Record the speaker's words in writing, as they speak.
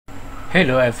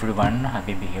Hello everyone,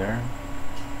 Habib here.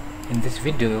 In this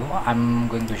video, I'm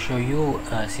going to show you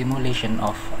a simulation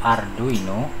of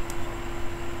Arduino.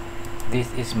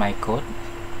 This is my code.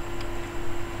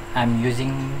 I'm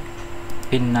using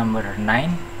pin number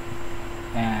 9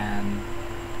 and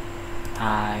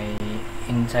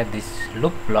inside this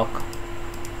loop block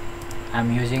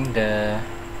I'm using the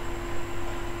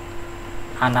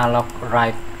analog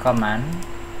write command.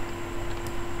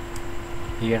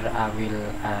 Here I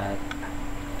will add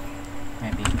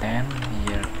maybe 10,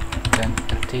 here 10,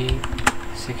 30,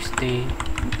 60,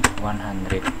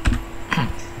 100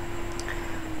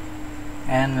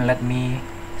 and let me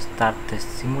start the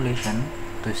simulation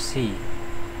to see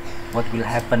what will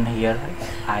happen here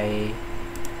if I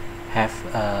have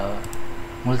a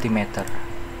multimeter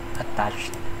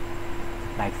attached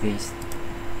like this.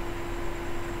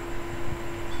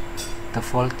 The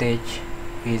voltage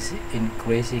is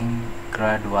increasing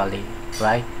gradually,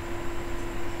 right?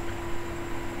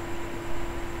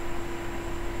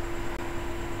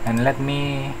 And let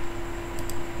me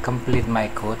complete my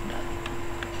code.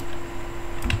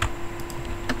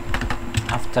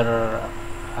 After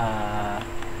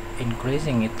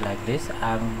increasing it like this,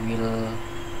 I will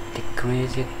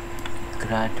decrease it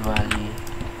gradually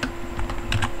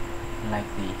like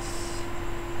this,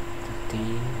 30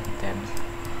 and then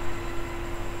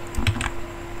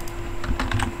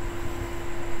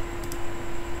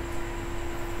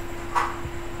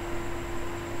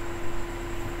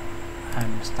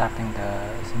I'm starting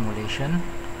the simulation.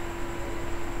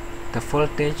 The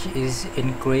voltage is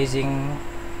increasing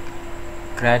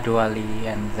gradually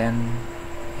and then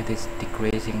it is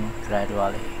decreasing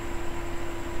gradually.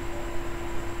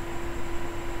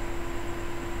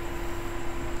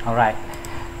 Alright,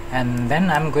 and then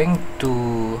I'm going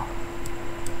to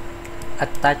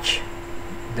attach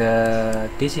the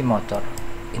DC motor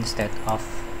instead of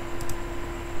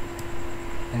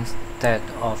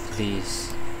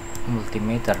this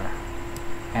multimeter,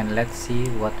 and let's see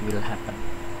what will happen.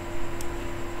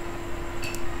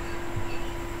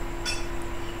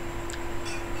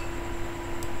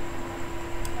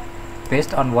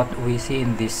 Based on what we see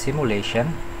in this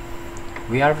simulation,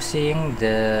 we are seeing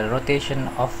the rotation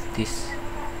of this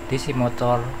DC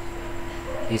motor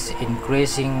is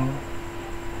increasing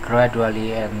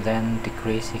gradually and then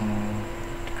decreasing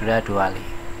gradually.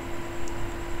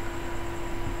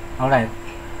 Alright,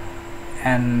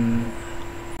 and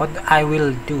what I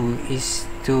will do is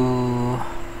to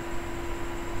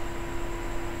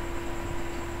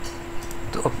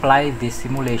apply this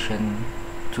simulation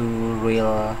to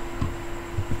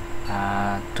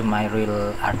my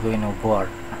real Arduino board.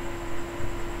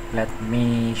 Let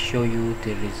me show you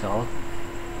the result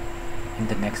in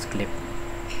the next clip.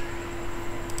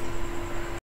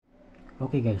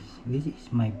 Okay guys, this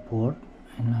is my board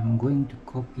and I'm going to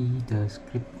copy the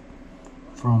script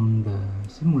from the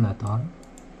simulator.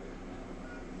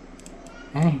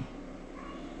 Hey,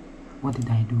 what did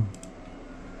I do?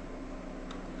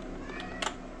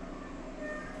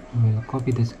 I will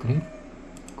copy the script,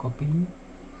 copy,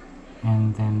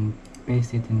 and then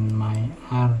paste it in my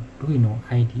Arduino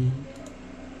IDE.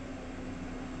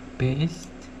 Paste.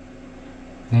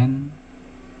 Then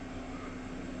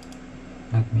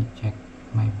let me check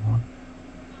my board.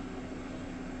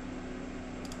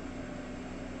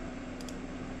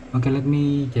 Okay, let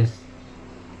me just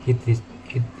hit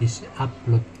this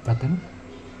upload button.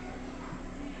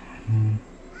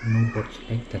 No board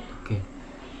selected. Okay,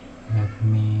 let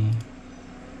me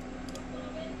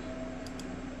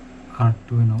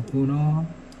Arduino Uno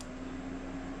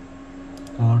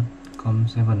port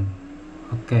COM7.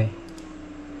 Okay,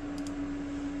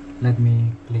 let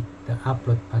me click the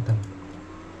upload button.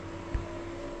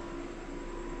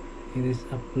 It is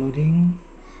uploading.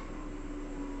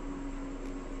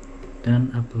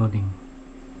 Done uploading.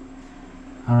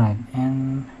 Alright,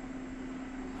 and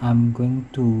I'm going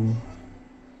to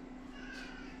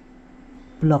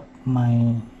plug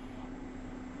my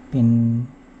pin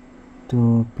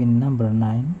to pin number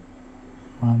 9.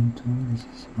 1, 2, this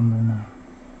is number 9.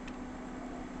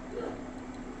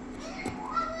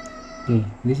 Okay,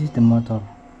 this is the motor.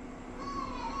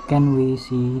 Can we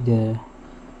see the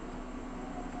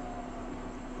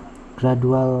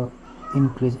gradual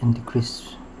increase and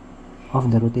decrease of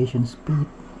the rotation speed?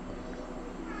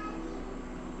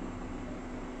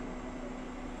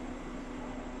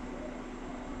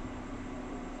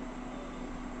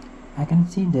 I can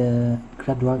see the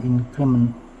gradual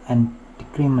increment and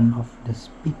decrement of the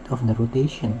speed of the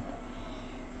rotation,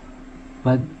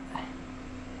 but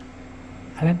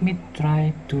let me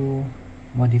try to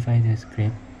modify the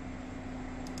script.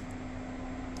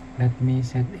 Let me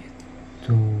set it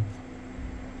to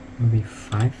maybe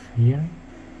 5 here,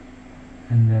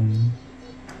 and then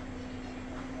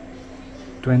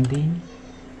 20,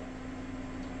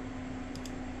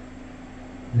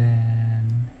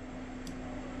 then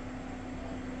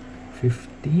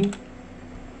 50,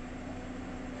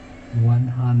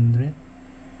 100.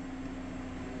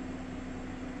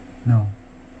 No,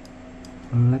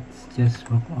 let's just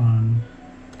work on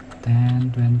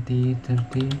 10, 20,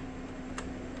 30,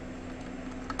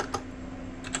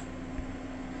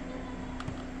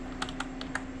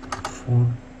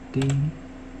 40,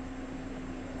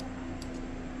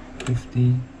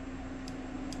 50,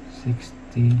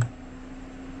 60,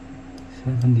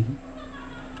 70,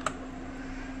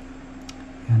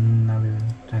 and I will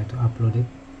try to upload it.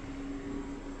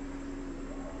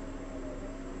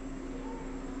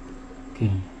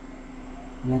 Okay,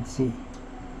 let's see.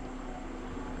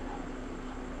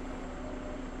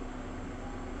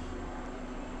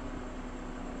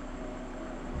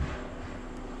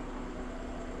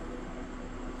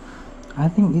 I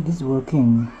think it is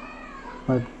working,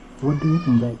 but what do you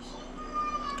think, guys?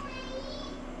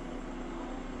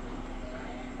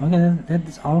 Okay, that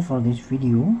is all for this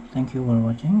video. Thank you for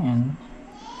watching, and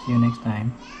see you next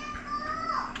time.